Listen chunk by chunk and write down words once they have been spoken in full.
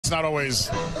not always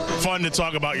fun to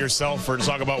talk about yourself or to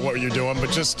talk about what you're doing,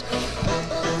 but just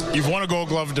you've won a Gold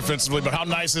Glove defensively, but how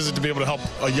nice is it to be able to help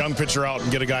a young pitcher out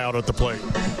and get a guy out at the plate?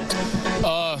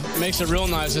 Makes it real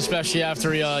nice, especially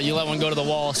after you let one go to the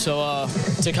wall. So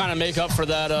to kind of make up for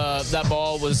that that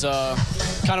ball was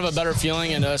kind of a better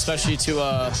feeling, and especially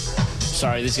to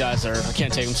sorry, these guys are, I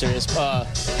can't take them serious.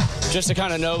 Just to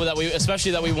kind of know that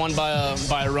especially that we won by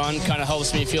a run, kind of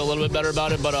helps me feel a little bit better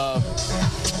about it. But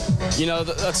you know,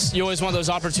 you always want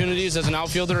those opportunities as an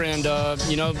outfielder, and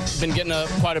you know, been getting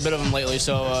quite a bit of them lately,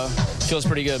 so feels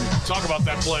pretty good. Talk about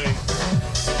that play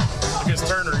against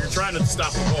Turner. You're trying to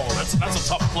stop the ball. That's a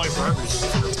tough play for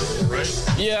every,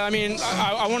 right? Yeah, I mean,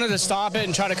 I wanted to stop it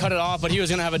and try to cut it off, but he was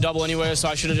going to have a double anyway, so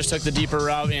I should have just took the deeper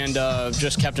route and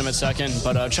just kept him at second.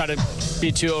 But try to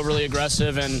be too overly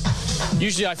aggressive, and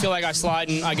usually I feel like I slide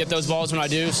and I get those balls when I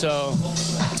do. So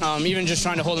even just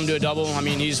trying to hold him to a double, I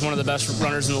mean, he's one of the best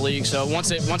runners in the league. So once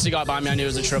he got by me, I knew it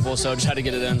was a triple, so just had to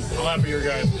get it in. How happy you're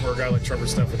for a guy like Trevor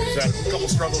Stephan? He's had a couple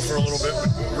struggles for a little bit,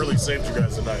 but really saved you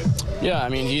guys tonight. Yeah, I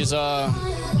mean, he's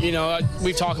you know,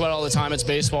 we've talked about it all the time. It's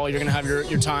baseball. You're gonna have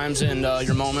your times and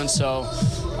your moments. So,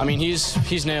 I mean,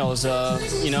 he's nails.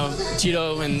 You know,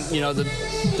 Tito and you know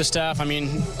the staff. I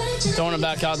mean, throwing him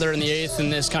back out there in the 8th in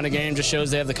this kind of game just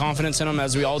shows they have the confidence in him,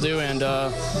 as we all do. And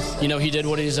you know, he did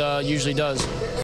what he usually does.